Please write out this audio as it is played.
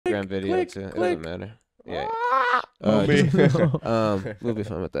Instagram video click, too. It click. doesn't matter. Yeah. Movie. We'll be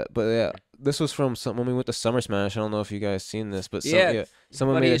fine with that. But yeah, this was from when we went to Summer Smash. I don't know if you guys seen this, but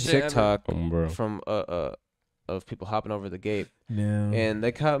someone made a funniest shit ever. TikTok from of people hopping over the gate, No. and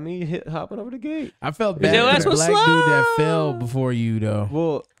they caught me hopping over the gate. I felt Your bad ass for the was black dude that slow. fell before you though.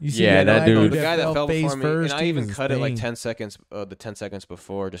 Well, You see Yeah, that black dude. the guy that fell face before me, first, and I he even was cut it like thing. 10 seconds, the 10 seconds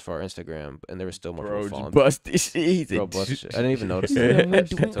before, just for our Instagram, and there was still more Bro, people you following. busted shit. Bro, busted shit. I didn't even notice it.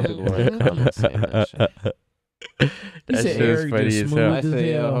 Some people were in the comments saying that shit. He That said shit was Eric funny just as smooth hell. I as said,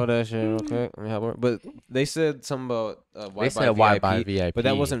 yeah, hell. hold that shit real quick. Let me have one. But they said something about why They said buy why buy VIP. but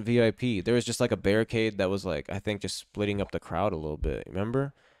that wasn't VIP. There was just like a barricade that was like, I think, just splitting up the crowd a little bit.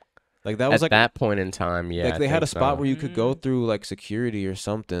 Remember? Like that was at like that point in time. Yeah, like they had a spot where you could go Mm. through like security or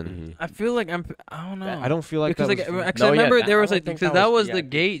something. Mhm. I feel like I don't know. I don't feel like because that like was, because No, I yeah, remember that- there I was don't like think because that that was was the VIP.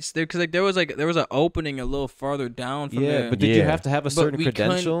 gates there because like there was an opening a little farther down from yeah, there. but did you Yeah. have to have a But certain we couldn't-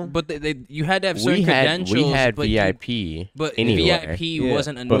 credential? But you had to have certain we credentials. had but VIP. But anywhere. VIP Yeah,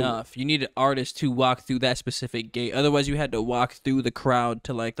 wasn't but- enough. You needed artists to walk through that specific gate. Otherwise, you had to walk through the crowd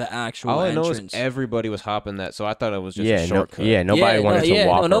to like the actual All I entrance. know is everybody was hopping that, so I thought it was just Yeah, a shortcut. nobody wanted to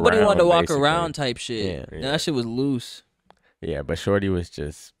walk nobody around, wanted to walk basically. around type shit. Yeah. Yeah. That shit was loose. Yeah, but Shorty was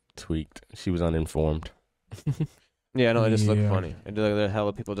just tweaked. She was uninformed. Yeah, no, it just looked Yeah. funny. It looked like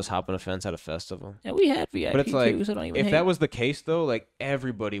hella people just hopping a fence at a festival. Yeah, we had VIP But it's like, too, so don't even if hate. that was the case though, like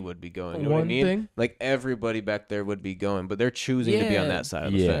everybody would be going. You know what I One mean? thing. Like everybody back there would be going, but they're choosing to be on Yeah. that side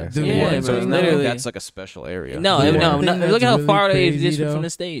of the Yeah. fence. Dude, Yeah, one bro, So it's thing- not like literally. that's like a special area. No, The no, one no. thing Look that's at how really far they crazy, is from though, the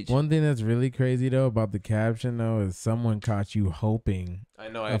stage. One thing that's really crazy though about the caption though is someone caught you hoping. I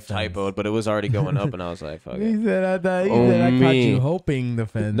know I A have fence. typoed, but it was already going up, and I was like, "Fuck He it." said, I Oh, caught me. you hoping the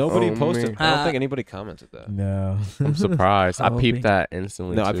fence. Nobody Oh, posted. me. I don't think anybody commented that. No. I'm surprised. I Hoping. peeped that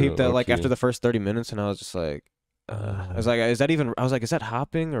instantly. No, I too, peeped that like low-key. after the first 30 minutes, and I was just like, I was like, is that even? I was like, is that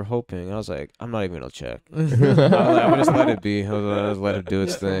hopping or hoping? I was like, I'm not even gonna check. I'm gonna just let it be. I was let it do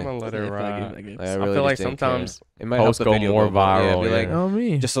its I'm thing. gonna let it Yeah, fuck ride. it, fuck it. Like, I really feel like just didn't care. sometimes It might help posts the go video more go up. Yeah, viral, be like, yeah. Oh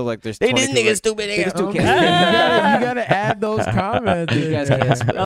me. just so like there's they 20 this people, nigga like, stupid they just nigga. do you, gotta, you gotta add those comments. You guys in there. can't split.